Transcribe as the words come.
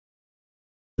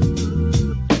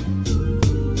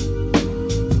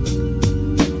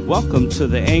Welcome to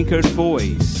The Anchored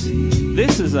Voice.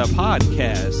 This is a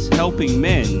podcast helping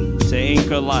men to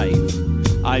anchor life.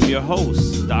 I'm your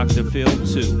host, Dr. Phil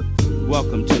 2.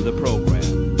 Welcome to the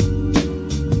program.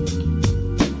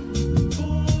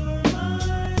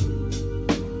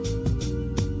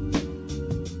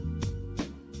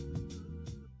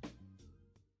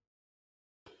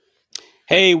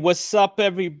 Hey, what's up,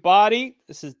 everybody?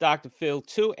 This is Dr. Phil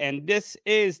 2, and this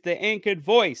is The Anchored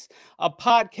Voice, a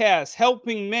podcast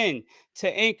helping men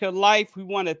to anchor life. We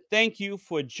want to thank you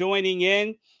for joining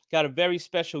in. Got a very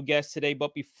special guest today,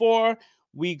 but before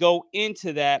we go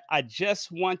into that, I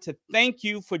just want to thank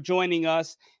you for joining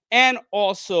us and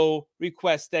also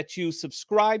request that you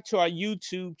subscribe to our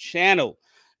YouTube channel,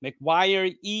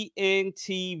 McGuire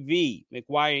ENTV,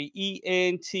 McGuire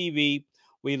ENTV.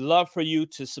 We'd love for you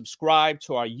to subscribe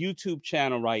to our YouTube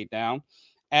channel right now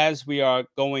as we are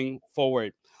going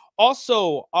forward.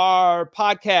 Also, our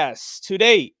podcast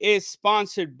today is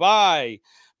sponsored by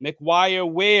McGuire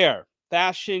Wear,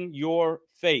 Fashion Your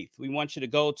Faith. We want you to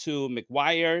go to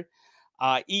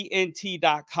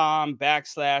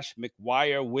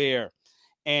McGuireENT.com/McGuire Wear,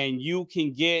 and you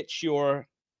can get your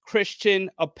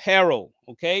Christian apparel,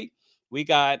 okay? We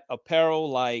got apparel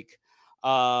like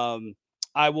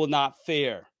I will not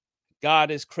fear.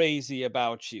 God is crazy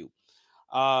about you.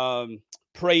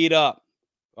 Prayed up.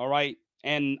 All right.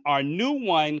 And our new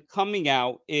one coming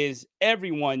out is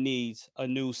Everyone Needs a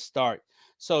New Start.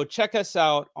 So check us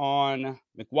out on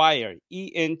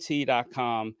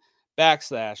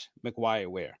McGuireENT.com/McGuire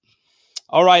Wear.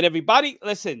 All right, everybody.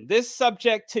 Listen, this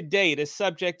subject today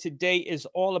is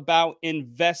all about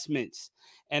investments.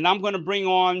 And I'm going to bring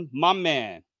on my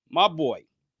man, my boy,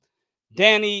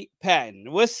 Danny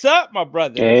Patton. What's up, my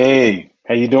brother? Hey,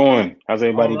 how you doing? How's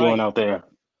everybody doing out there?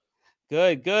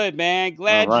 Good, man.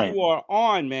 Glad you are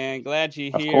on, man. Glad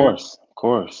you're here. Of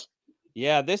course.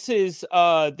 Yeah, this is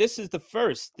the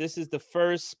first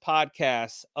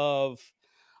podcast of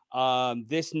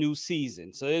this new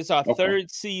season. So this is our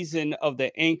third season of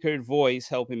the Anchored Voice,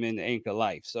 helping men to anchor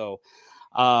life. So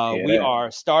we are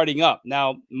starting up.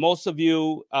 Now, most of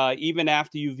you, even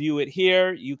after you view it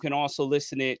here, you can also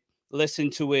listen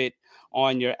to it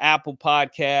on your Apple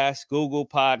Podcasts, Google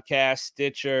Podcasts,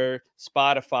 Stitcher,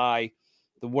 Spotify,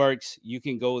 the works. You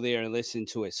can go there and listen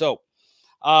to it. So,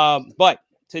 but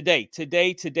today,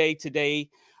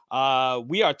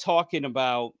 we are talking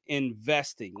about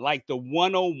investing, like the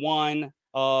 101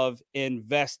 of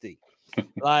investing.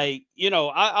 Like,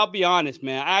 I'll be honest,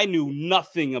 man. I knew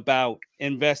nothing about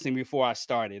investing before I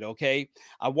started. Okay.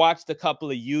 I watched a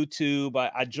couple of YouTube.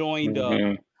 I joined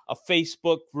a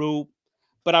Facebook group,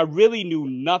 but I really knew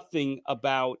nothing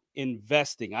about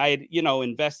investing. I had,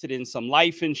 invested in some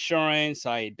life insurance.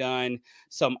 I had done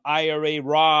some IRA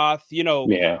Roth,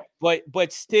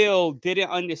 but still didn't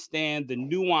understand the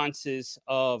nuances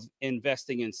of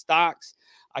investing in stocks.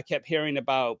 I kept hearing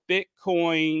about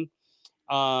Bitcoin.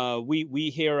 We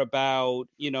hear about,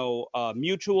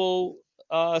 mutual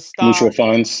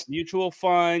stocks, mutual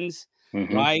funds.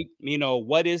 Right.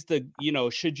 What is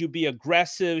should you be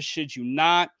aggressive? Should you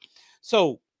not?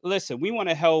 So listen, we want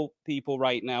to help people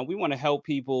right now. We want to help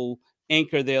people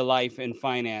anchor their life and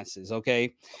finances.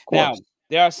 OK, now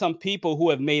there are some people who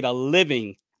have made a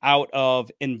living out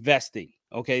of investing.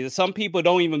 OK, some people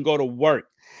don't even go to work.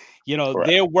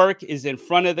 Their work is in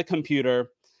front of the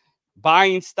computer,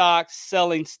 buying stocks,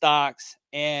 selling stocks,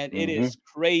 and it is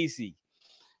crazy.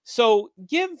 So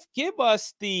give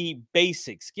us the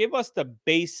basics. Give us the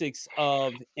basics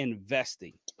of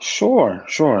investing. Sure.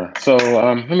 So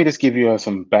let me just give you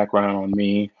some background on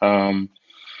me.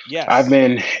 Yes. I've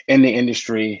been in the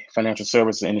industry, financial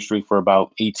services industry, for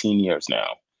about 18 years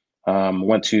now.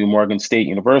 Went to Morgan State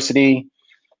University,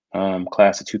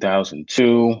 class of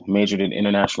 2002, majored in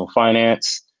international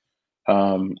finance.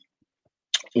 When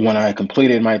I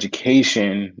completed my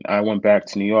education, I went back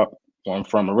to New York, where I'm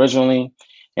from originally,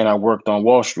 and I worked on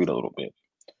Wall Street a little bit.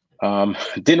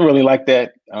 Didn't really like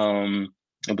that.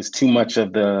 It was too much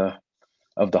of the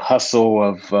hustle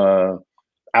of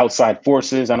outside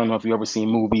forces. I don't know if you've ever seen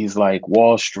movies like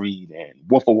Wall Street and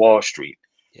Wolf of Wall Street.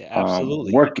 Yeah,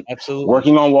 absolutely. Working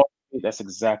on Wall Street, that's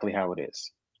exactly how it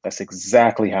is.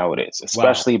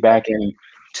 Especially back in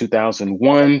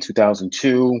 2001,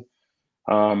 2002.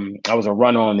 I was a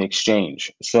runner on the exchange.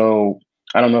 So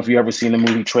I don't know if you ever seen the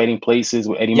movie Trading Places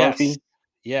with Eddie Murphy.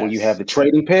 Yes. Where you have the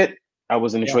trading pit. I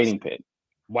was in the trading pit.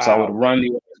 Wow. So I would run the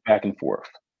orders back and forth.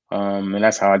 And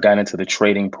that's how I got into the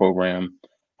trading program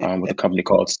with a company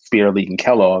called Spear, League and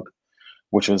Kellogg,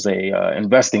 which was a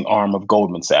investing arm of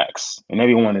Goldman Sachs. And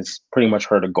everyone has pretty much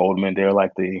heard of Goldman. They're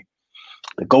like the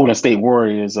Golden State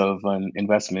Warriors of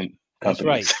investment That's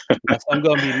right. companies. Yes, I'm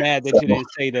gonna be mad So that you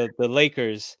didn't say the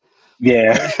Lakers.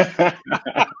 yeah,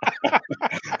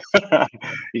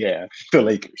 yeah, the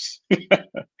Lakers.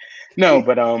 No,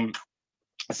 but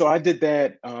so I did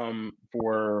that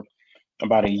for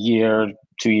about a year,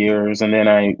 2 years, and then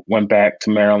I went back to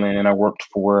Maryland and I worked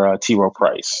for T. Rowe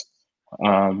Price.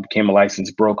 Became a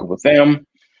licensed broker with them.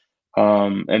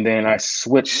 And then I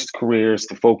switched careers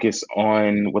to focus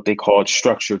on what they called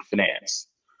structured finance.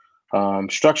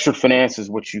 Structured finance is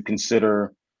what you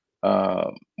consider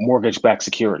mortgage-backed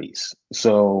securities.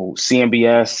 So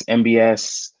CMBS,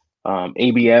 MBS,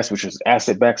 ABS, which is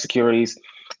asset-backed securities.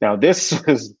 Now, this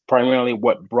is primarily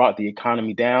what brought the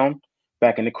economy down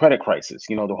back in the credit crisis.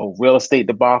 You know, the whole real estate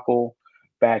debacle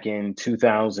back in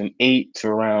 2008 to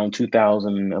around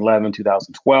 2011,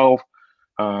 2012.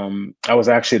 I was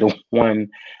actually the one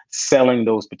selling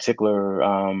those particular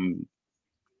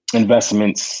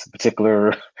investments,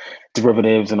 particular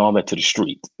derivatives, and all that to the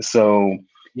street. So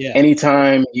Yeah.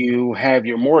 anytime you have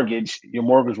your mortgage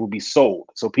will be sold.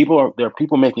 So there are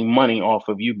people making money off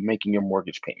of you making your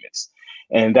mortgage payments,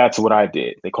 and that's what I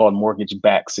did. They called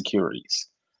mortgage-backed securities.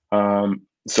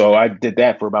 So I did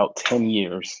that for about 10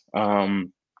 years.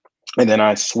 And then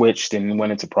I switched and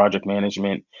went into project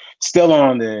management, still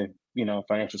on the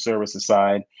financial services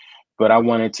side, but I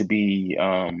wanted to be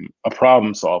a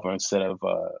problem solver instead of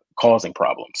causing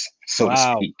problems, so to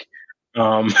Wow. speak.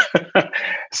 Um,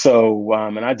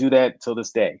 and I do that till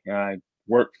this day. I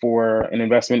work for an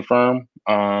investment firm,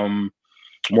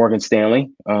 Morgan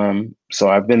Stanley. So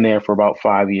I've been there for about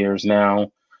 5 years now,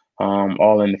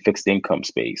 all in the fixed income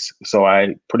space. So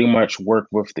I pretty much work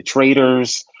with the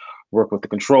traders, work with the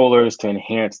controllers to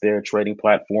enhance their trading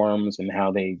platforms and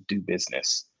how they do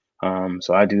business.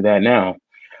 So I do that now.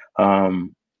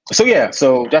 Um, so yeah,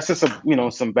 so that's just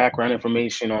some background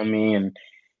information on me, and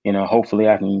hopefully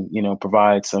I can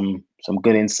provide some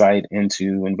good insight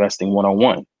into investing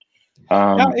 101.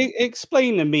 Now, Um,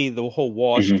 explain to me the whole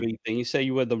Wall mhm, Street thing. You say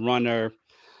you were the runner.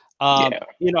 yeah.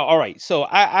 All right. So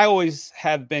I always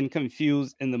have been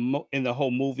confused in in the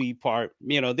whole movie part.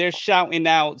 They're shouting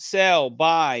out, sell,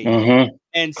 buy, Hmm.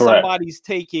 and Correct. somebody's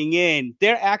taking in.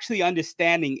 They're actually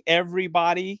understanding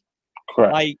everybody.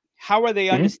 Correct. Like, how are they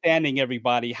Mhm. understanding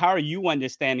everybody? How are you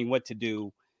understanding what to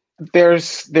do?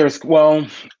 Well,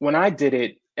 when I did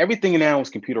it, everything now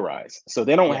is computerized. So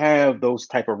they don't Yeah. have those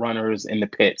type of runners in the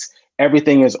pits.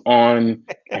 Everything is on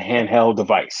a handheld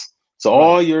device. So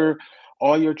Right.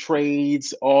 all your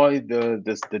trades, all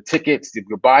the tickets,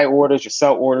 your buy orders, your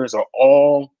sell orders are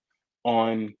all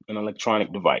on an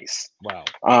electronic device. Wow.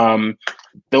 Um,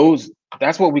 those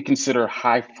that's what we consider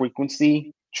high frequency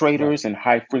Right. traders and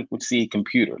high frequency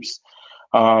computers.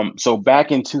 So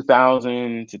back in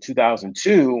 2000 to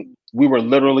 2002, we were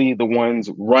literally the ones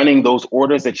running those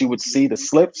orders that you would see, the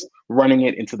slips, running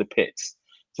it into the pits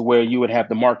to where you would have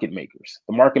the market makers.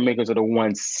 The market makers are the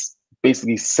ones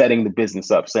basically setting the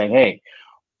business up, saying, hey,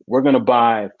 we're going to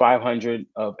buy 500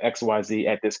 of XYZ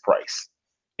at this price.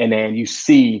 And then you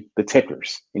see the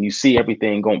tickers and you see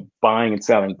everything going buying and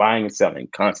selling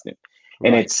constant.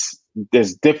 And Right.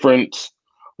 there's different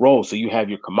roles. So you have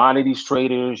your commodities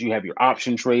traders, you have your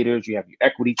option traders, you have your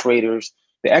equity traders.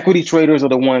 The equity traders are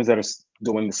the ones that are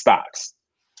doing the stocks.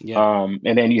 Yeah.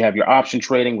 And then you have your option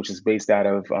trading, which is based out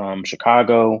of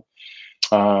Chicago.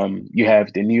 You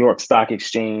have the New York Stock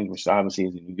Exchange, which obviously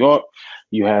is in New York.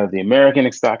 You have the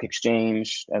American Stock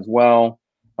Exchange as well.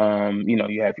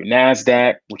 You have your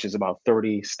NASDAQ, which is about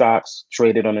 30 stocks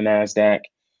traded on the NASDAQ.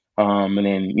 And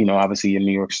then, obviously your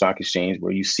New York Stock Exchange,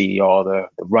 where you see all the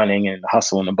running and the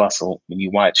hustle and the bustle when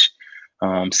you watch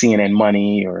CNN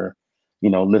Money or,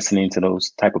 listening to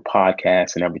those type of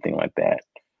podcasts and everything like that.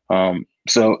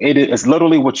 So it's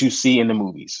literally what you see in the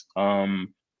movies. I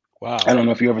Wow. don't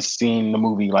know if you ever seen the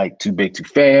movie like Too Big to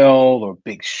Fail or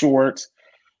Big Short.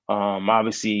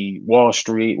 Obviously Wall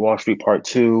Street Part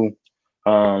Two.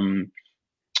 Um,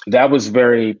 that was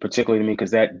very particular to me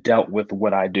because that dealt with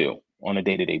what I do on a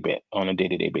day to day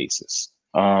basis.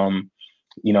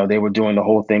 They were doing the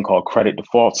whole thing called credit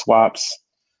default swaps,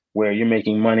 where you're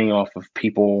making money off of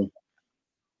people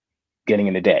getting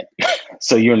into debt.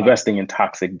 So you're Wow. investing in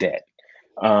toxic debt.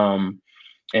 Um,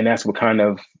 and that's what kind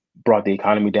of brought the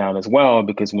economy down as well,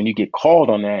 because when you get called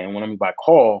on that, and when I mean by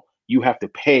call, you have to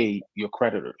pay your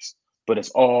creditors, but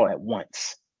it's all at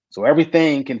once. So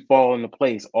everything can fall into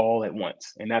place all at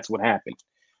once. And that's what happened.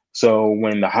 So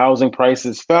when the housing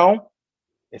prices fell,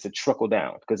 it's a trickle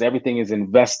down because everything is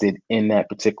invested in that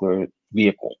particular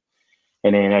vehicle.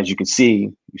 And then as you can see,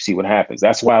 you see what happens.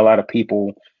 That's why a lot of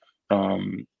people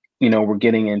um, were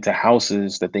getting into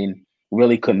houses that they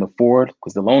really couldn't afford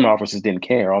because the loan officers didn't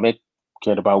care. All they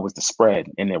cared about was the spread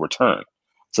in their return.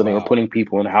 So they were Wow. putting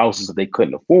people in houses that they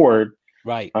couldn't afford.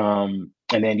 Right. And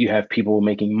then you have people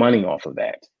making money off of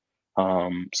that.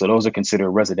 So those are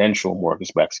considered residential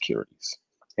mortgage-backed securities.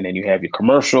 And then you have your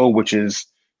commercial, which is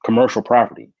commercial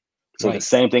property. So the Right.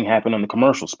 same thing happened on the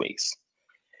commercial space.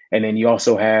 And then you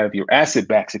also have your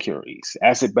asset-backed securities.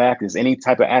 Asset-backed is any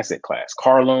type of asset class,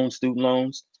 car loans, student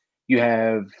loans. You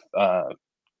have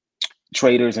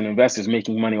traders and investors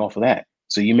making money off of that.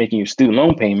 So you're making your student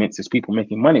loan payments, there's people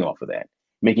making money off of that.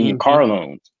 Making your Hmm. car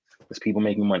loans, there's people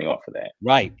making money off of that.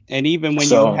 Right. And even when you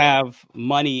So have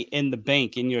money in the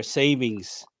bank, in your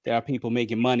savings, there are people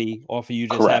making money off of you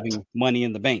just correct, having money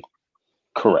in the bank.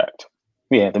 correct.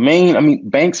 Yeah, I mean,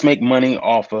 banks make money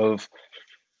off of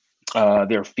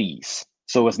their fees.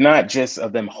 So it's not just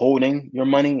of them holding your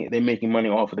money; they're making money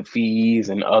off of the fees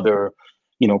and other,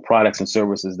 products and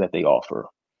services that they offer.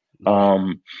 Right.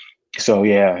 Um, so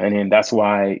yeah, and then that's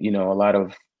why a lot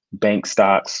of bank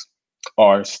stocks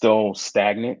are still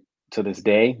stagnant to this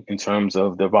day in terms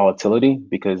of their volatility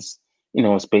because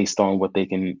it's based on what they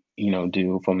can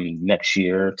do from next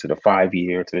year to the 5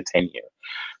 year to the 10 year.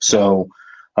 Wow.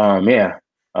 So yeah,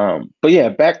 but yeah,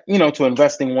 back to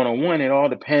investing 101, it all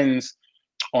depends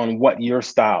on what your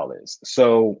style is.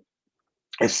 So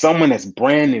if someone that's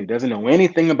brand new doesn't know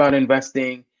anything about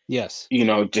investing, Yes.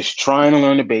 just trying to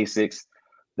learn the basics,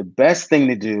 the best thing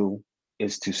to do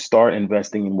is to start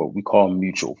investing in what we call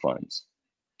mutual funds.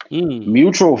 Mm.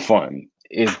 Mutual fund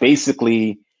is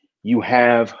basically you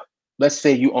have, let's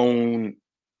say you own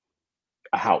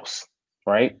a house,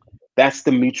 right? That's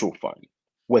the mutual fund.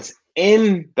 What's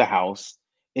in the house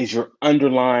is your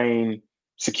underlying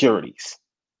securities.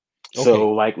 Okay.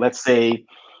 So, like, let's say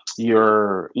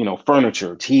your,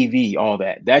 furniture, TV, all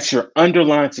that. That's your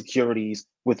underlying securities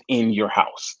within your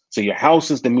house. So your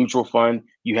house is the mutual fund.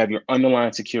 You have your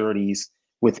underlying securities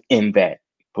within that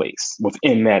place,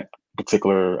 within that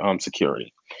particular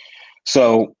security.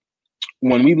 So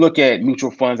when we look at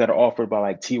mutual funds that are offered by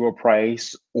like T. Rowe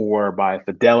Price or by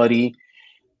Fidelity,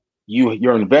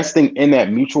 you're investing in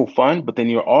that mutual fund, but then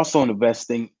you're also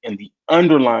investing in the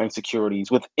underlying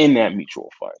securities within that mutual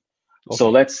fund.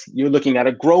 So Okay. you're looking at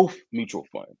a growth mutual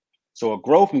fund. So a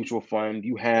growth mutual fund,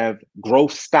 you have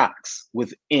growth stocks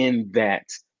within that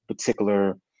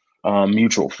particular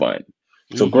mutual fund.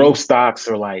 So Hmm. growth stocks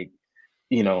are like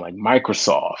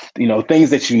Microsoft, things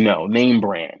that name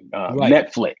brand, Right.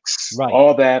 Netflix, Right.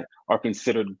 all that are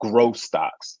considered growth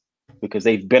stocks because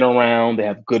they've been around, they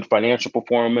have good financial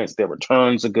performance, their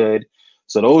returns are good.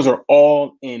 So those are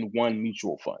all in one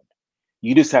mutual fund.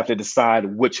 You just have to decide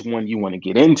which one you want to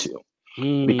get into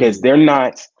because Mm. they're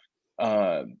not,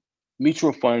 uh,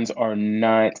 mutual funds are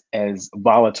not as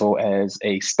volatile as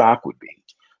a stock would be.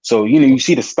 So, you Okay.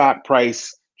 see the stock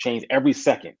price change every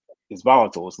second. It's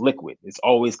volatile, it's liquid, it's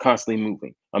always constantly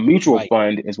moving. A mutual Right.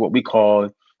 fund is what we call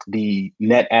the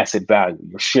net asset value,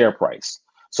 your share price.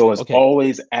 So it's Okay.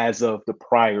 always as of the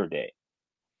prior day.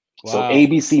 So Wow.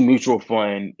 ABC Mutual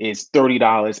Fund is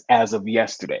 $30 as of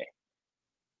yesterday.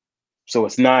 So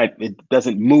it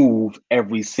doesn't move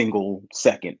every single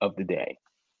second of the day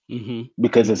Hmm.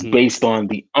 because it's Hmm. based on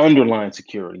the underlying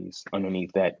securities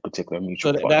underneath that particular So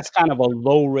mutual fund. that's kind of a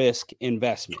low risk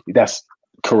investment. That's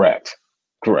correct.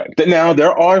 Correct. Now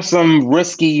there are some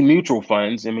risky mutual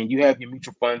funds. I mean, you have your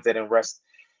mutual funds that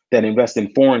invest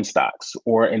in foreign stocks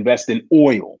or invest in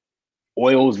oil.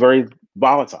 Oil is very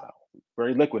volatile,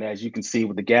 very liquid, as you can see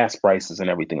with the gas prices and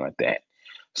everything like that.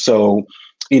 So,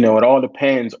 it all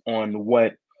depends on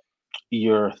what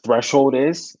your threshold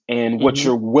is and what Hmm.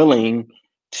 you're willing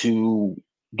to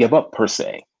give up per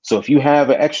se. So if you have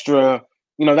an extra,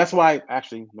 that's why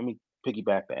actually let me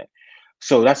piggyback that.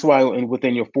 So that's why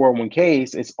within your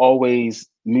 401ks, it's always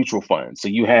mutual funds. So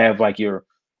you have like your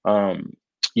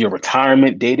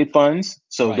retirement dated funds.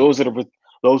 So Right. those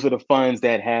are the funds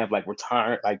that have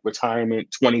retirement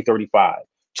 2035,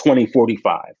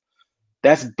 2045.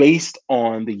 That's based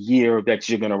on the year that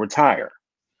you're going to retire.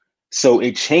 So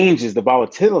it changes, the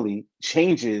volatility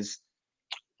changes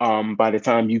by the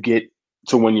time you get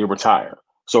to when you retire.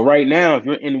 So right now, if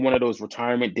you're in one of those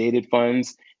retirement dated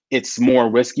funds, it's more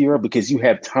riskier because you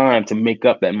have time to make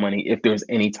up that money if there's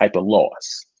any type of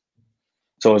loss.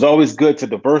 So it's always good to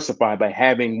diversify by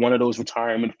having one of those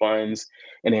retirement funds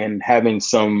and then having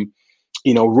some,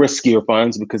 riskier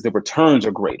funds because the returns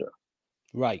are greater.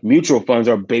 Right. Mutual funds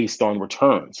are based on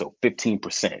returns, so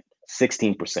 15%,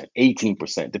 16%,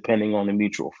 18%, depending on the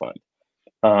mutual fund.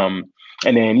 Um,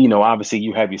 and then, obviously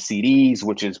you have your CDs,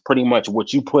 which is pretty much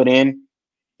what you put in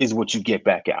is what you get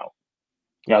back out.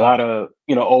 Yeah, a Wow. lot of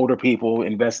older people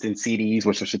invest in CDs,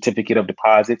 which are certificate of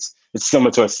deposits. It's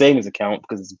similar to a savings account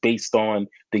because it's based on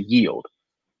the yield.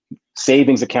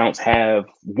 Savings accounts have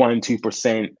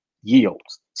 1-2%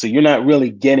 yields, so you're not really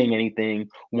getting anything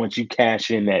once you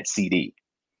cash in that CD.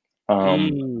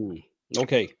 Um, Mm,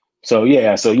 okay. so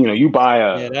yeah, so you buy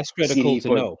Yeah, a that's critical CD to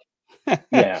for know.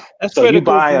 yeah, That's so you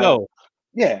critical to buy a know.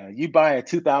 yeah, you buy a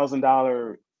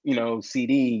 $2,000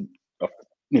 CD, a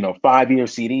 5-year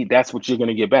CD. That's what you're going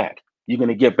to get back. You're going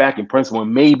to get back in principal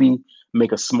and maybe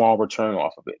make a small return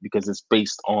off of it because it's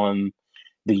based on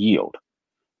the yield.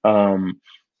 Um,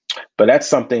 but that's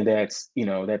something that's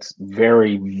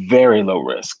very, very low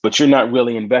risk. But you're not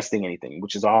really investing anything,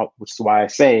 which is why I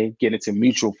say get into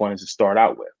mutual funds to start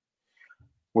out with.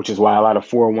 Which is why a lot of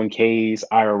 401ks,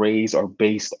 IRAs are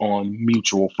based on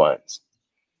mutual funds.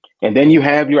 And then you Okay.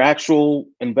 have your actual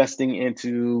investing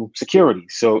into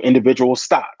securities, so individual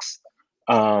stocks.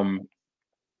 Um,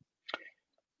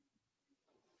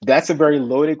 that's a very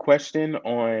loaded question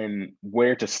on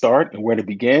where to start and where to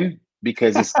begin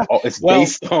because it's Well,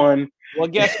 based on well,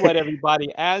 guess what,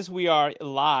 everybody? As we are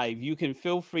live, you can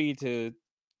feel free to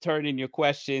turn in your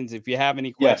questions. If you have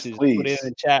any yes, questions, put it in please,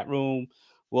 the chat room.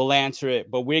 We'll answer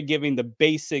it. But we're giving the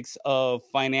basics of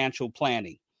financial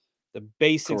planning, the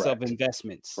basics of correct,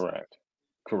 investments. correct,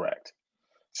 correct.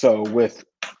 So with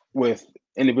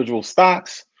individual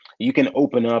stocks, you can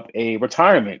open up a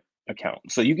retirement account.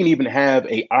 So you can even have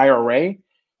a IRA,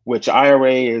 which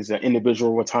IRA is an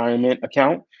individual retirement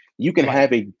account. You can Right.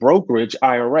 have a brokerage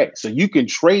IRA. So you can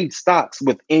trade stocks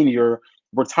within your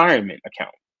retirement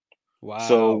account.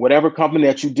 So Wow. whatever company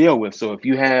that you deal with. So if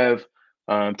you have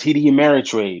TD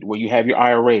Ameritrade, where you have your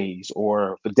IRAs,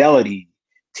 or Fidelity,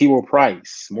 T. Rowe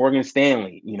Price, Morgan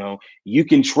Stanley, you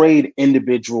can trade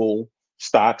individual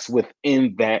stocks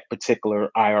within that particular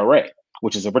IRA,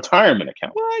 which is a retirement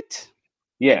account. What?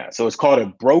 Yeah, so it's called a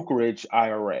brokerage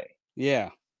IRA. Yeah.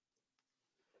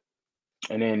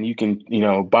 And then you can,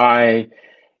 buy,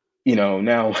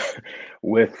 now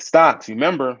with stocks,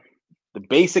 remember the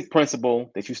basic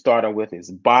principle that you start out with is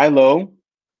buy low,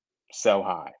 sell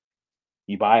high.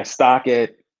 You buy a stock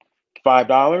at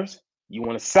 $5, you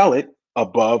want to sell it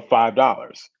above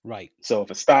 $5. Right. So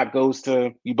if a stock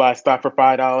you buy a stock for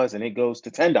 $5 and it goes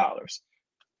to $10.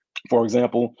 For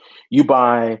example, you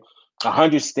buy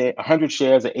 100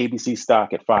 shares of ABC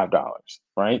stock at $5,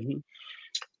 right?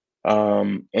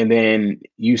 Mhm. And then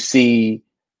you see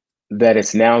that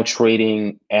it's now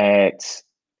trading at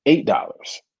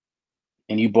 $8,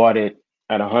 and you bought it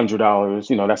at $100.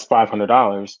 That's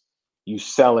 $500. You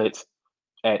sell it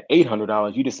at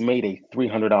 $800. You just made a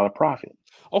 $300 profit.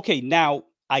 Okay, now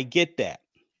I get that.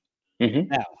 Hmm.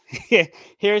 Now,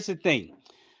 here's the thing.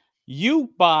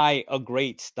 You buy a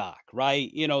great stock,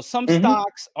 right? Some Hmm.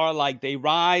 stocks are like they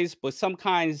rise, but some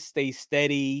kinds stay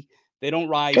steady. They don't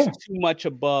rise Yeah. too much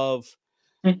above.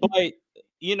 Hmm. But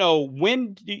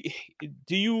when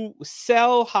do you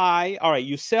sell high? All right,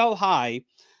 you sell high.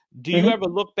 Do you Hmm. ever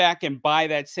look back and buy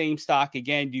that same stock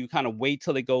again? Do you kind of wait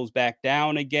till it goes back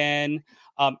down again?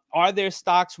 Are there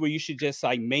stocks where you should just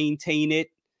like maintain it?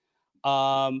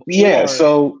 Yeah. Or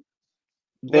So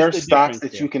what's there are the stocks difference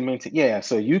that there? you can maintain. Yeah.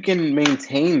 So you can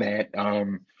maintain that.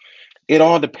 It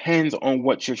all depends on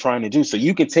what you're trying to do. So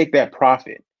you can take that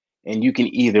profit and you can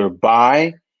either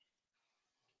buy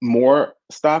more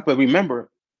stock. But remember,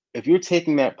 if you're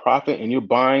taking that profit and you're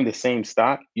buying the same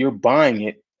stock, you're buying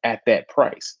it at that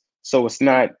price. So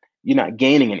you're not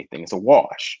gaining anything. It's a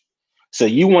wash. So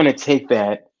you want to take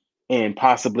that and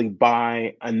possibly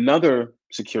buy another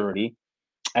security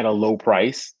at a low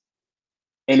price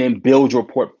and then build your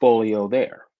portfolio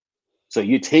there. So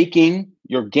you're taking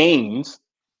your gains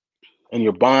and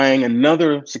you're buying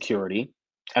another security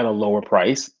at a lower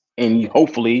price, and Mhm.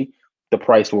 hopefully the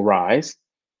price will rise.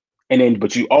 And then,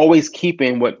 but you always keep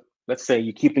in let's say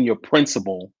you're keeping your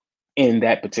principal in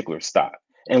that particular stock,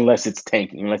 unless it's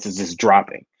tanking, unless it's just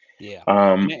dropping. Yeah. And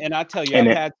Um, and I tell you, and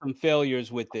I've it, had some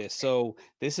failures with this. So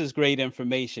this is great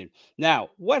information. Now,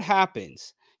 what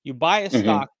happens? You buy a mhm,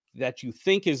 stock that you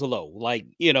think is low. Like,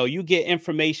 you get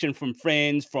information from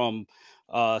friends, from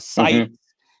sites. mhm,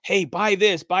 Hey, buy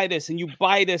this, and you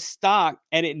buy this stock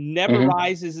and it never mhm,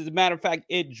 rises. As a matter of fact,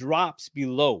 it drops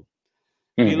below,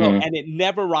 mhm. and it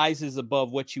never rises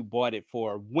above what you bought it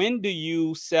for. When do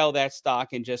you sell that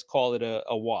stock and just call it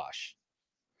a wash?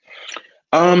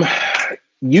 Um,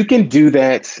 you can do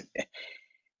that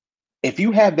if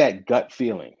you have that gut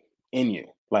feeling in you,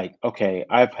 like, okay,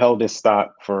 I've held this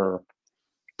stock for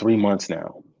 3 months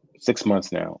now, 6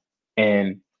 months now,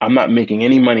 and I'm not making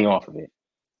any money off of it,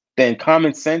 then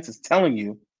common sense is telling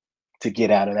you to get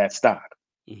out of that stock.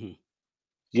 Mhm.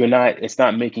 It's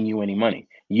not making you any money.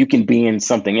 You can be in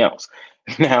something else.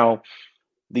 Now,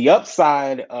 the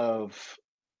upside of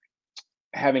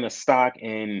having a stock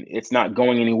and it's not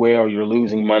going anywhere or you're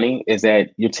losing money is that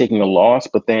you're taking a loss,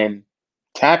 but then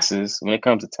taxes, when it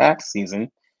comes to tax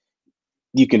season,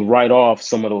 you can write off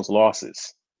some of those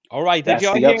losses. All right. Did That's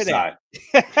y'all the hear upside.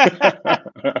 that?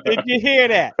 Did you hear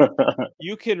that?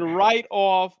 You can write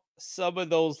off some of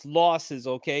those losses.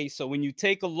 Okay. So when you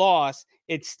take a loss,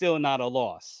 it's still not a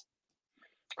loss.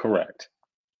 Correct.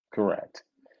 Correct.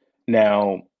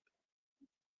 Now,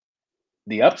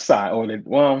 the upside,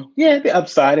 the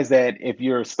upside is that if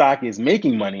your stock is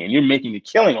making money and you're making a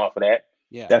killing off of that,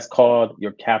 Yeah. that's called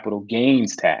your capital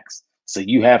gains tax. So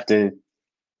you have to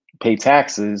pay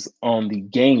taxes on the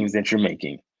gains that you're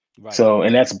making. Right. So,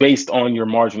 and that's based on your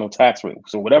marginal tax rate.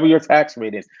 So, whatever your tax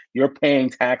rate is, you're paying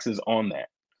taxes on that,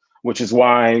 which is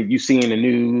why you see in the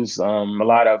news a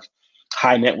lot of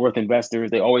high net worth investors,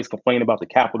 they always complain about the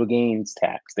capital gains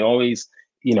tax. They always,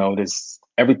 there's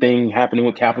everything happening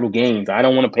with capital gains. I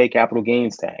don't want to pay capital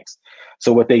gains tax.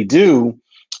 So, what they do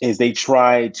is they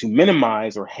try to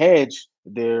minimize or hedge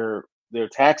their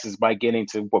taxes by getting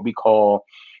to what we call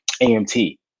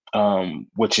AMT,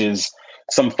 which is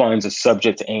some funds are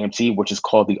subject to AMT, which is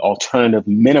called the alternative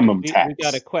minimum We got a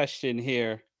tax. question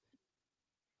here.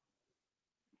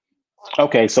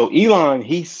 Okay, so Elon,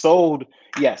 he sold,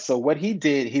 yeah. So what he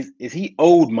did is he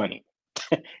owed money.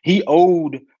 He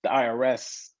owed the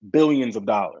IRS billions of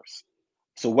dollars.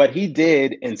 So what he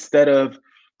did instead of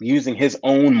using his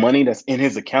own money that's in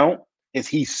his account is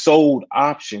he sold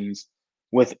options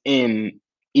within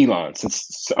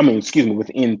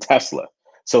within Tesla.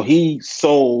 So he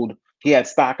had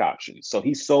stock options. So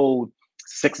he sold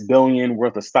 6 billion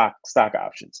worth of stock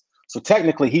options. So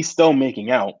technically he's still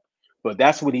making out, but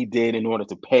that's what he did in order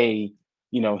to pay,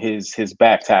 his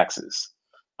back taxes.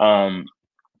 Um,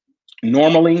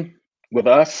 Normally with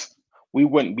us, we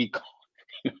wouldn't be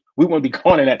we wouldn't be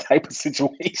caught in that type of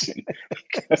situation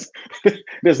because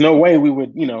there's no way we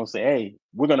would, say, hey,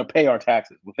 we're going to pay our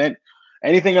taxes. Within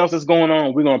anything else that's going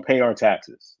on, we're going to pay our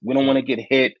taxes. We don't want Right. to get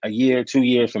hit a year, 2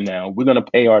 years from now. We're going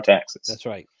to pay our taxes. That's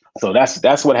right. So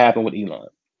that's what happened with Elon.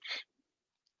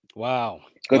 Wow.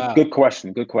 Good, Wow. good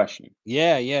question. Good question.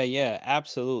 Yeah, yeah, yeah,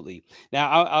 absolutely.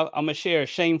 Now, I'm gonna share a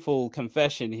shameful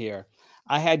confession here.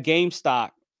 I had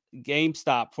GameStop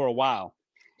for a while,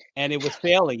 and it was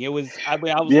failing. I was like,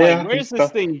 Yeah, "Where's it's this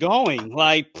tough. thing going?"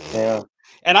 Like, Yeah.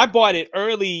 and I bought it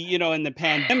early, in the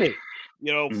pandemic.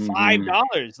 Hmm.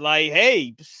 $5. Like,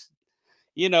 hey,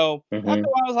 after Hmm. a while,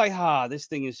 I was like, this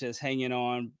thing is just hanging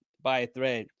on by a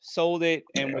thread." Sold it,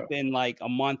 and Yeah. within like a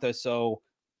month or so,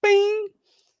 bing.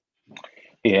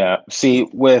 Yeah. See,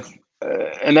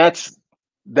 and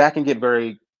that can get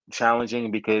very challenging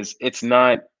because it's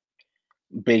not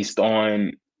based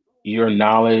on your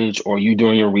knowledge or you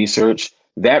doing your research.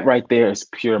 That right there is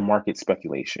pure market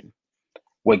speculation.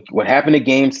 What happened to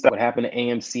GameStop, what happened to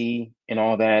AMC and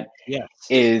all that Yes.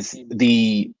 is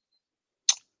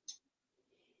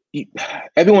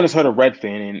everyone has heard of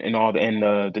Redfin and all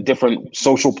the different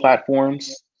social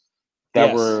platforms that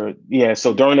Yes. were, yeah.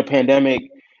 So during the pandemic,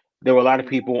 there were a lot of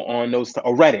people on those,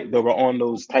 or Reddit, they were on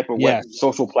those type of web Yes.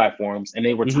 social platforms, and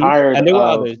they were Mhm. tired And there were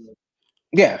of, others.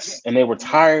 yes, and they were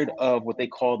tired of what they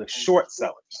call the short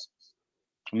sellers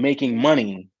making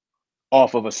money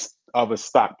off of a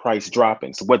stock price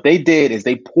dropping. So what they did is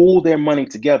they pulled their money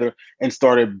together and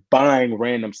started buying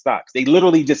random stocks. They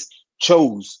literally just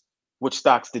chose which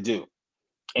stocks to do.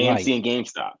 Right. AMC and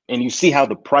GameStop. And you see how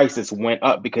the prices went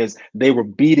up because they were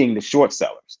beating the short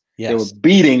sellers. They were Yes.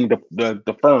 beating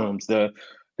the firms, the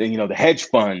hedge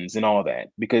funds and all that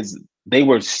because they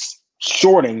were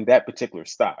shorting that particular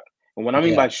stock. And what I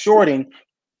mean Yeah. by shorting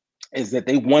is that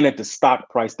they wanted the stock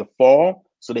price to fall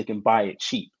so they can buy it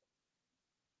cheap.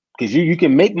 Because you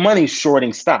can make money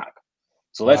shorting stock.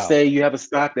 So let's Wow. say you have a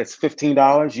stock that's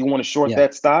 $15, you want to short Yeah.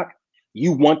 that stock,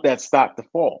 you want that stock to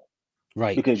fall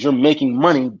Right. because you're making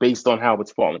money based on how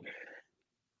it's falling.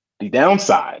 The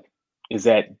downside is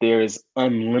that there's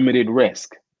unlimited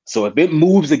risk. So if it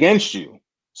moves against you,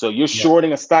 so you're Yeah.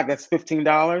 shorting a stock that's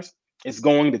 $15, it's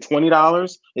going to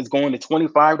 $20, it's going to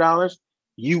 $25,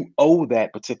 you owe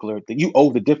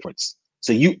the difference.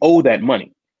 So you owe that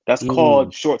money. That's Mm.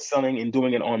 called short selling and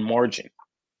doing it on margin.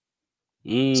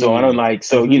 So I don't Mm. like,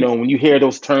 so Mhm. when you hear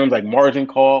those terms like margin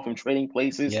call from trading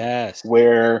places Yes.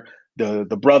 where the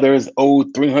brothers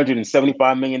owed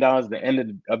 $375 million at the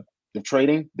end of the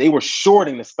trading, they were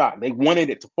shorting the stock. They wanted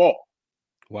it to fall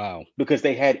Wow. because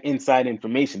they had inside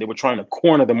information. They were trying to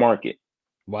corner the market,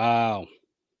 Wow.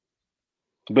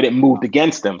 but it moved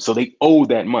against them. So they owe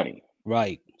that money.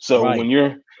 Right. So Right.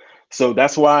 So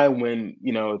that's why when,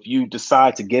 if you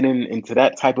decide to get into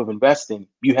that type of investing,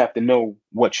 you have to know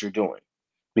what you're doing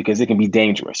because it can be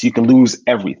dangerous. You can lose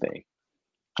everything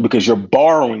because you're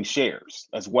borrowing shares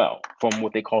as well from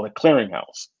what they call a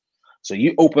clearinghouse. So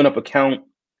you open up account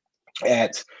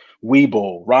at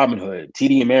Webull, Robinhood,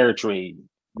 TD Ameritrade,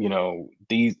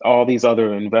 all these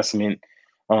other investment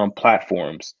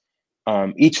platforms.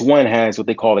 Each one has what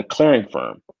they call a clearing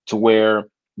firm, to where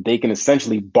they can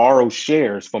essentially borrow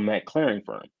shares from that clearing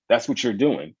firm. That's what you're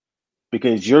doing,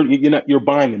 because you're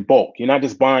buying in bulk. You're not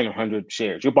just buying 100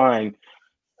 shares. You're buying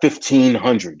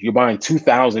 1,500. You're buying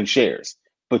 2,000 shares,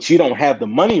 but you don't have the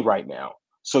money right now,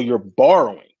 so you're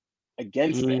borrowing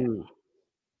against that. Mm.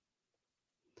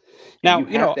 And Now, you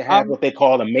have to have what they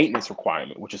call a maintenance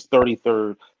requirement, which is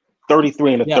 33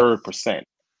 and a yes, third percent.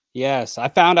 yes, I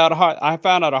found out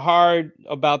hard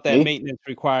about that Me? maintenance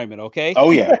requirement, okay?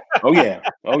 Oh yeah. Oh yeah.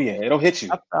 Oh yeah. It'll hit you.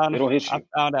 I found It'll hit I you.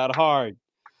 found out hard.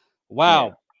 Yeah.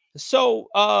 Wow. So,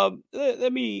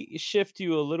 let me shift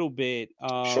you a little bit.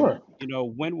 Sure.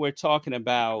 When we're talking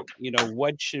about,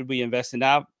 what should we invest in?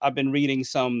 I've been reading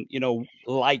some,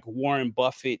 like Warren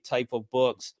Buffett type of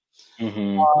books.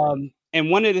 Hmm. And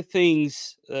one of the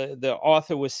things the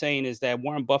author was saying is that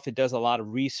Warren Buffett does a lot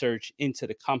of research into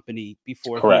the company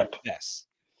before he Correct. invests,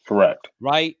 Correct.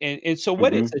 right? And so,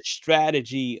 what is Hmm. the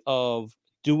strategy of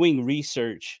doing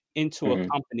research into a Hmm.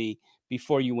 company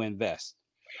before you invest?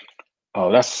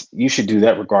 Oh, you should do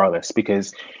that regardless,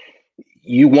 because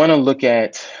you want to look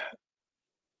at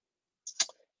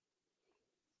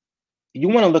you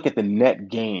want to look at the net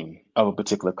gain of a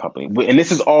particular company. And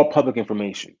this is all public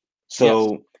information. Yes.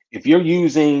 So if you're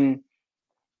using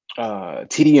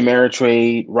TD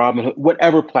Ameritrade, Robinhood,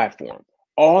 whatever platform,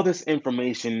 all this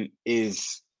information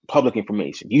is public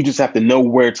information. You just have to know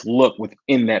where to look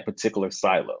within that particular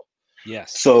silo.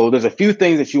 Yes. So there's a few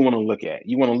things that you want to look at.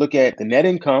 You want to look at the net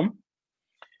income.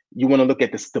 You want to look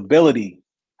at the stability.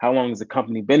 How long has the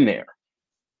company been there?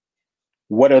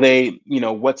 What are they,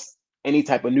 what's any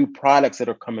type of new products that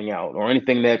are coming out, or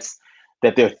anything that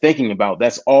they're thinking about?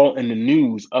 That's all in the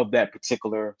news of that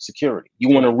particular security. You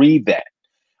want to Right. read that.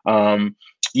 Um,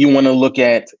 you want to look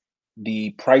at the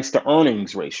price to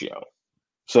earnings ratio.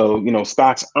 So,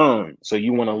 stocks earn. So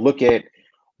you want to look at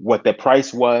what the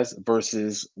price was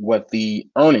versus what the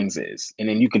earnings is. And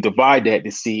then you can divide that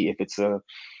to see if it's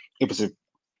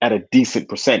at a decent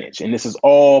percentage. And this is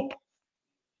all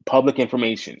public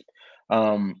information.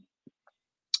 Um,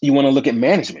 you want to look at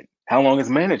management. How long has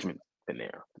management been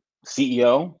there?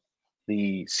 CEO,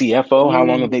 the CFO, how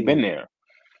long have they been Mm.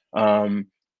 there?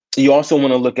 You also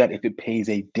want to look at if it pays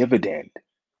a dividend.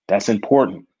 That's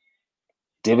important.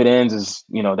 Dividends is,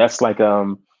 that's like uh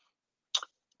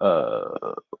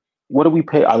what do we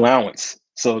pay? Allowance.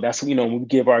 So that's, when we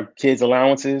give our kids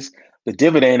allowances, the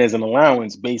dividend is an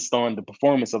allowance based on the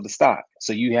performance of the stock.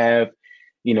 So you have,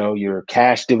 your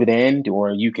cash dividend,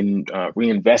 or you can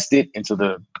reinvest it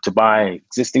to buy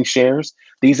existing shares.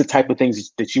 These are type of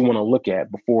things that you want to look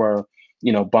at before,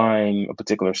 buying a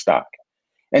particular stock.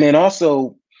 And then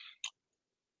also,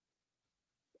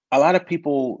 a lot of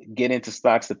people get into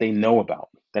stocks that they know about,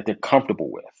 that they're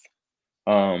comfortable with,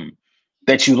 um,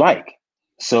 that you like.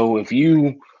 So if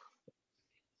you,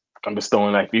 I'm just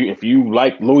throwing, like, if you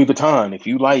like Louis Vuitton, if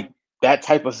you like that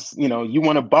type of, you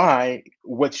want to buy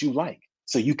what you like,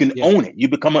 so you can Yeah. own it. You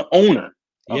become an owner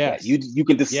of that. Yes. You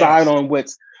can decide Yes. on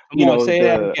what's, Come on, say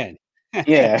that the again.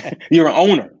 yeah, you're an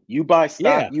owner. You buy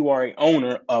stock, Yeah, you are a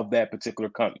owner of that particular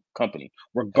company,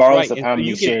 that's regardless right, of and how so many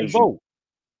you get to shares vote.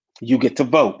 you get to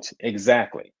vote.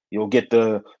 Exactly. You'll get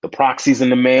the proxies in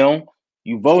the mail.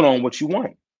 You vote on what you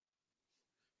want.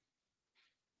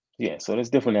 Yeah, so there's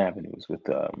different avenues with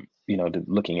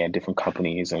looking at different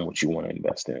companies and what you want to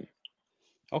invest in.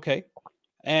 Okay.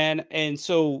 And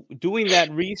so doing that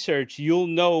research, you'll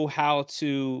know how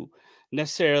to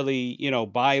necessarily,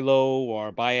 buy low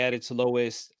or buy at its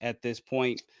lowest at this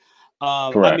point.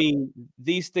 I Correct. mean,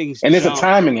 these things And there's a jump.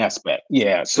 timing aspect.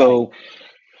 Yeah. Right.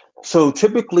 So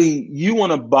typically you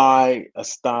want to buy a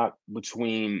stock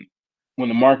between when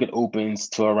the market opens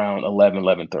to around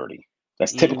 11:30.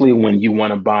 That's typically Mm, when you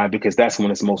want to buy, because that's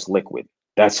when it's most liquid.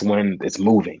 That's when it's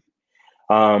moving.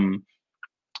 Um,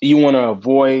 you want to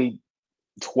avoid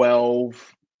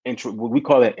 12 we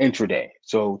call that intraday.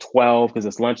 So 12, because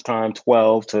it's lunchtime,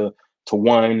 12 to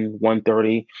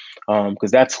 1:30,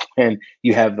 because that's when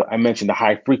you have, I mentioned, the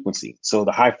high frequency. So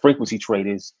the high frequency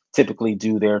traders typically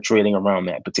do their trading around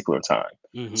that particular time.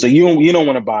 So mhm. you don't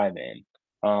want to buy then.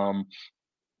 um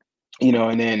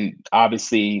and then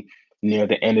obviously near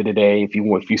the end of the day, if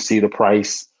you see the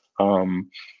price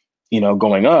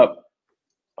going up,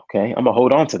 okay, I'm gonna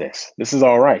hold on to this. This is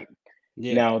all right.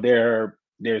 Yeah. Now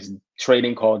there's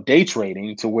trading called day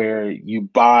trading to where you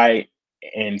buy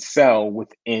and sell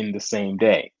within the same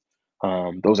day.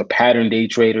 Those are pattern day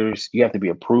traders. You have to be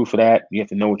approved for that. You have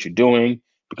to know what you're doing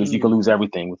because you can Mm, lose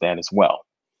everything with that as well.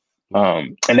 wow.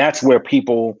 And that's where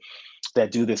people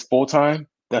that do this full time,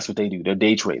 that's what they do. They're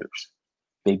day traders.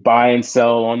 They buy and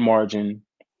sell on margin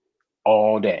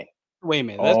all day, Wait a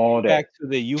minute. Let's all get back day. to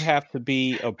the you have to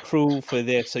be approved for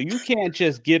this. So you can't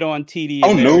just get on TD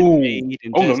Oh no. Ameritrade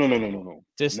and Oh no, no, no, no, no, no.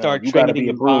 just No, start you gotta be trading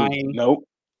and approved. buying. Nope.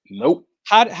 Nope.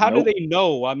 How do Nope. they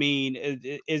know? I mean,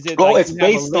 is it Oh, like it's you have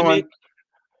a based limit? on,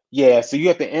 yeah, so you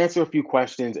have to answer a few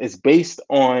questions. It's based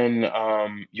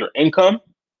on your income.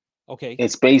 Okay.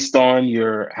 It's based on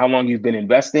your how long you've been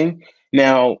investing.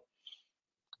 Now,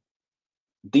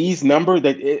 these number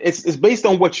that it's based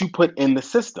on what you put in the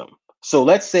system. So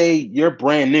let's say you're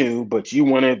brand new, but you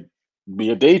want to be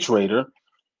a day trader.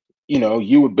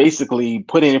 You would basically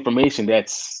put in information that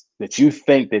you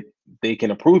think that they can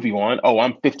approve you on. Oh,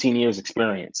 I'm 15 years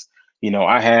experience.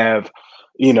 I have,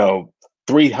 you know,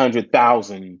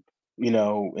 300,000,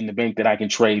 in the bank that I can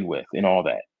trade with and all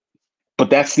that. But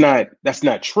that's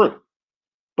not true.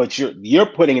 But you're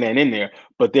putting that in there,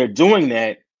 but they're doing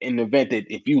that in the event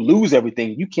that if you lose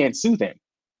everything, you can't sue them.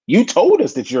 You told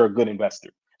us that you're a good investor.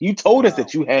 You told us Wow.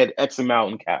 that you had X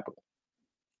amount in capital.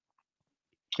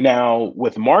 Now,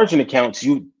 with margin accounts,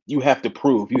 you have to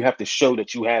prove, you have to show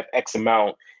that you have X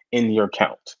amount in your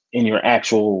account, in your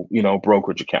actual,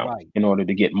 brokerage account Right. in order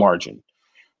to get margin.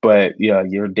 But yeah,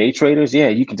 your day traders, yeah,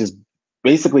 you can just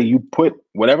basically you put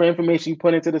whatever information you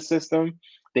put into the system,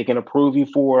 they can approve you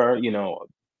for,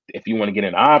 if you want to get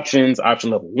in options, option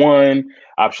level one,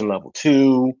 option level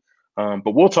two.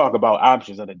 But we'll talk about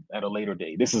options at a later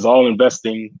date. This is all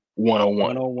investing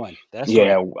 101. 101. That's right.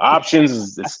 Yeah,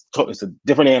 options it's a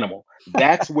different animal.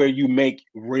 That's where you make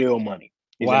real money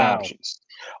is in Wow. options.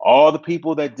 All the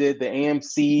people that did the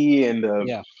AMC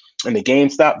Yeah. and the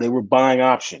GameStop, they were buying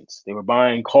options. They were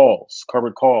buying calls,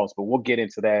 covered calls. But we'll get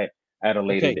into that at a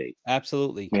later Okay. date.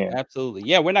 Absolutely. Yeah. Absolutely.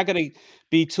 Yeah, we're not gonna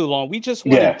be too long. We just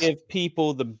want to Yes. give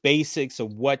people the basics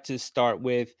of what to start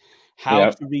with, how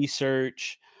Yep. to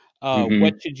research, what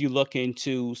Hmm. should you look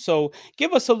into. So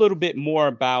give us a little bit more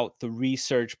about the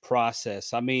research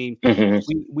process. I mean, Hmm.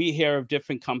 we hear of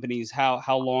different companies,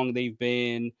 how long they've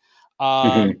been.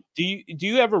 Hmm. Do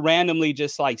you ever randomly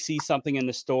just like see something in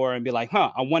the store and be like,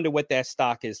 huh, I wonder what that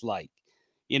stock is like?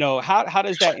 How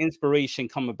does that inspiration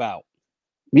come about?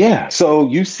 Yeah. So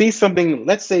you see something.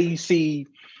 Let's say you see,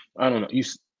 I don't know.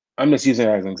 I'm just using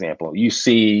it as an example. You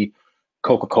see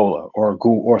Coca Cola or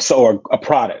Google or a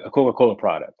product, a Coca Cola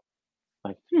product.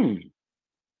 Like,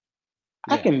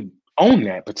 I Yeah. can own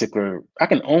that particular. I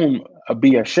can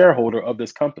be a shareholder of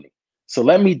this company. So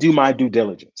let me do my due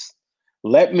diligence.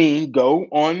 Let me go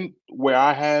on where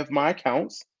I have my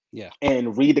accounts Yeah.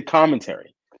 and read the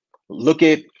commentary. Look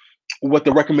at what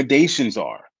the recommendations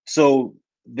are. So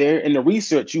there in the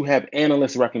research, you have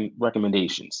analyst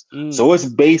recommendations. Mm. So it's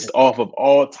based off of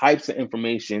all types of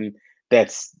information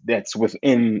that's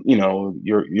within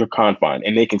your confine,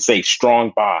 and they can say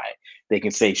strong buy, they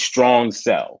can say strong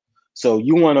sell. So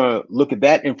you want to look at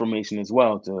that information as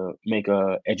well to make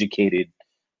a educated,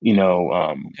 you know,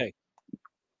 um, Okay.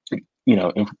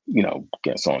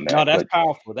 guess on No, that. that's But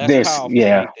powerful. That's this, powerful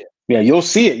yeah, right there. yeah, you'll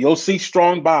see it. You'll see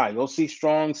strong buy. You'll see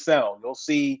strong sell. You'll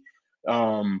see,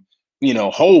 hold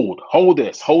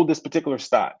this particular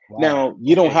stock. Wow. Now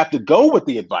you don't Okay. have to go with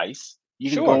the advice. You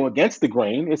can Sure. go against the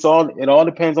grain. It all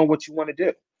depends on what you want to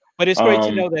do. But it's great to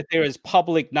Um, know that there is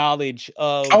public knowledge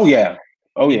oh of, yeah,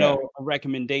 oh yeah, a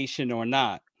recommendation or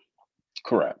not.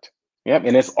 correct. Yep,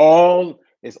 and it's all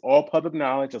public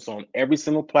knowledge. It's on every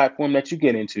single platform that you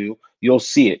get into. You'll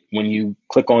see it when you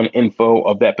click on info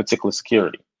of that particular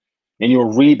security. And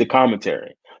you'll read the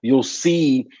commentary. You'll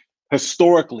see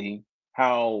historically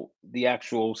how the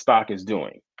actual stock is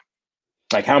doing,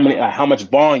 like how much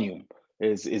volume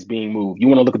is being moved. You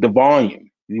want to look at the volume.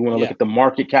 You want to look Yeah. at the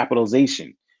market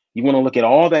capitalization. You want to look at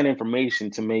all that information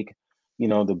to make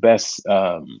the best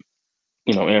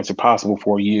answer possible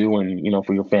for you and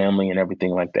for your family and everything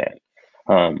like that.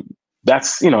 Um,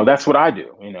 that's what I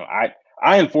do.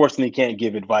 I unfortunately can't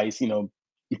give advice.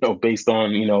 Based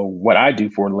on what I do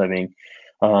for a living,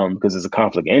 because it's a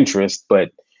conflict of interest.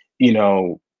 But you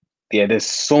know, yeah, there's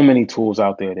so many tools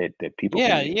out there that people can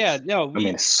Yeah, yeah. use. No, I mean, we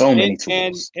there's so many and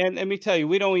tools. and let me tell you,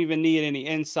 we don't even need any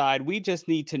inside. We just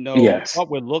need to know Yes. what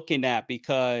we're looking at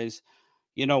because,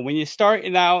 when you're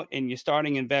starting out and you're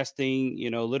starting investing,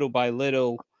 little by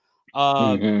little,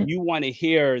 Hmm. you want to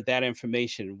hear that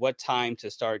information, what time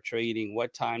to start trading,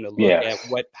 what time to look at,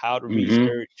 Yes. how to Hmm.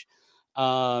 research.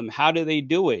 How do they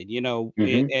do it?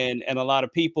 Hmm. And a lot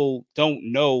of people don't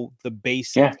know the Yeah.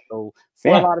 basics. So for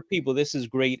a Yeah. lot of people, this is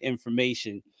great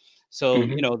information. So,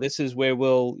 Hmm. this is where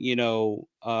we'll,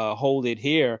 hold it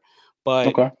here. But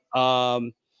Okay.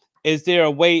 um, is there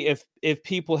a way, if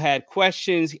people had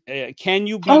questions, can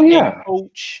you Oh be a yeah.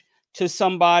 coach to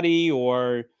somebody,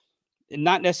 or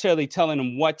not necessarily telling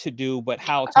them what to do, but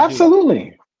how to do it? Absolutely. All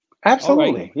right.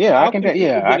 Absolutely. Yeah, I How can. can people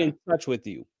Yeah, get in touch with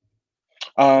you?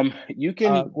 you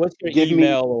can What's your give me.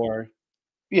 email or?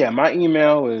 Yeah, my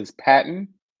email is Patton,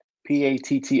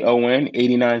 Patton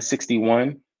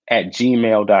 8961 at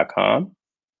gmail.com.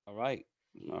 All right.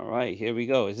 All right. Here we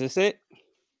go. Is this it?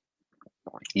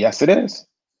 Yes, it is.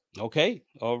 Okay.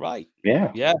 All right.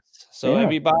 Yeah. Yes. So Yeah.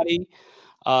 everybody,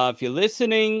 if you're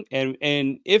listening,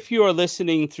 and if you are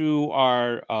listening through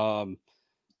our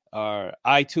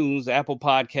iTunes, Apple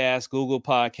Podcasts, Google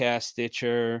Podcasts,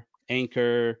 Stitcher,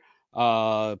 Anchor,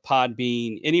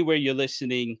 Podbean, anywhere you're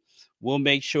listening, we'll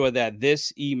make sure that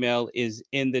this email is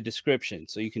in the description.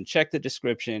 So you can check the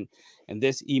description, and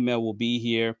this email will be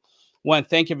here. One,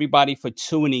 thank everybody for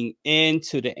tuning in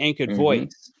to the Anchored Hmm.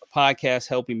 Voice podcast,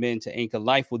 helping men to anchor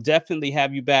life. We'll definitely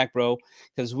have you back, bro,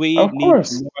 because we Of need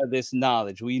course. more of this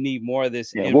knowledge. We need more of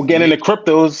this Yeah, we'll get into information.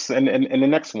 cryptos and the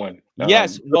next one.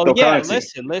 Yes. Well, yeah.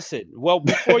 Cryptocurrency. Listen. Well,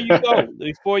 before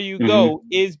you go,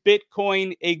 is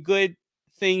Bitcoin a good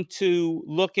thing to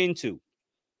look into?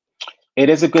 It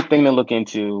is a good thing to look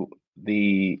into.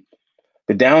 The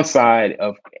downside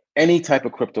of any type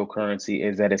of cryptocurrency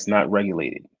is that it's not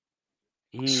regulated.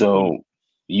 Hmm. So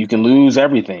you can lose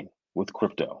everything with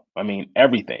crypto. I mean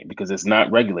everything because it's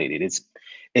not regulated.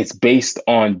 It's based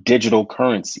on digital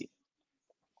currency,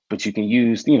 but you can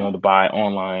use, to buy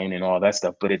online and all that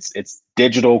stuff, but it's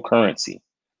digital currency.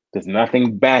 There's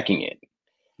nothing backing it.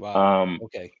 Wow. Um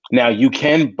Okay. Now you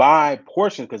can buy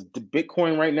portions because the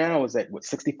Bitcoin right now is at what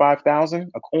 65,000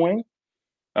 a coin.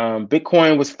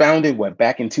 Bitcoin was founded what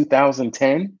back in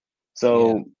 2010. Yeah.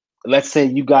 So let's say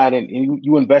you got in and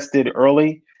you invested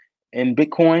early in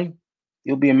Bitcoin,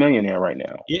 you'll be a millionaire right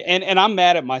now. Yeah. And I'm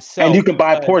mad at And myself you can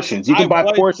buy because portions. You I can buy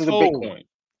was portions of told, Bitcoin.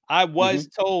 I Hmm. was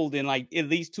told in like at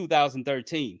least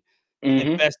 2013, Hmm.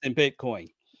 invest in Bitcoin.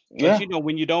 But Yeah.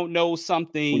 when you don't know When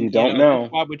something, you don't that's know.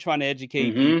 why we're trying to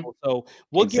educate Hmm. people. So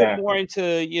we'll get more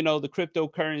Exactly. into, the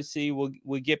cryptocurrency.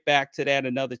 We'll get back to that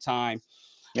another time.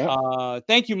 Yep.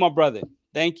 Thank you, my brother.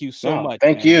 Thank you so No, much,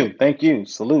 thank man. you. Thank you.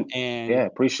 Salute. And Yeah,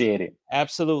 appreciate it.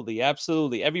 absolutely,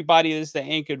 absolutely. Everybody is the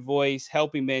anchored voice,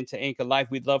 helping men to anchor life.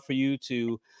 We'd love for you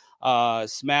to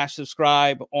smash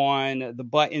subscribe on the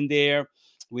button there.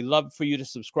 We'd love for you to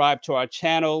subscribe to our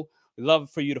channel. We'd love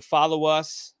for you to follow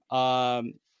us.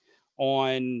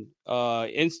 On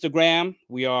Instagram.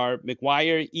 We are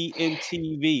McGuire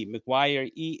ENTV.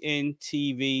 McGuire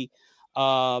ENTV.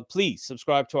 Please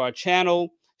subscribe to our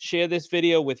channel. Share this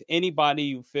video with anybody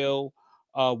you feel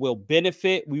will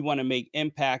benefit. We want to make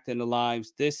impact in the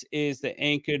lives. This is the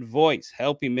Anchored Voice,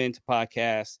 helping men to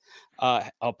podcast,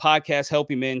 a podcast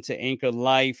helping men to anchor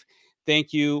life.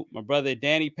 Thank you, my brother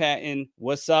Danny Patton.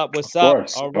 What's up? What's Of up?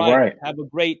 course. All All right. right. Have a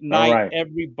great All night, right.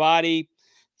 everybody.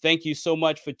 Thank you so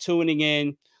much for tuning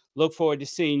in. Look forward to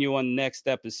seeing you on the next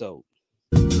episode.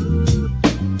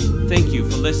 Thank you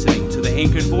for listening to The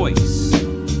Anchored Voice.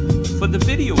 For the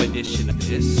video edition of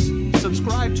this,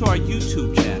 subscribe to our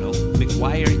YouTube channel,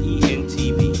 McGuire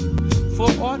ENTV. For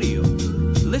audio,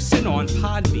 listen on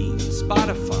Podbean,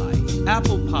 Spotify,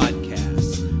 Apple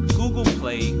Podcasts, Google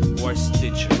Play, or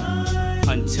Stitcher.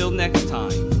 Until next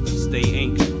time, stay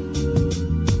anchored.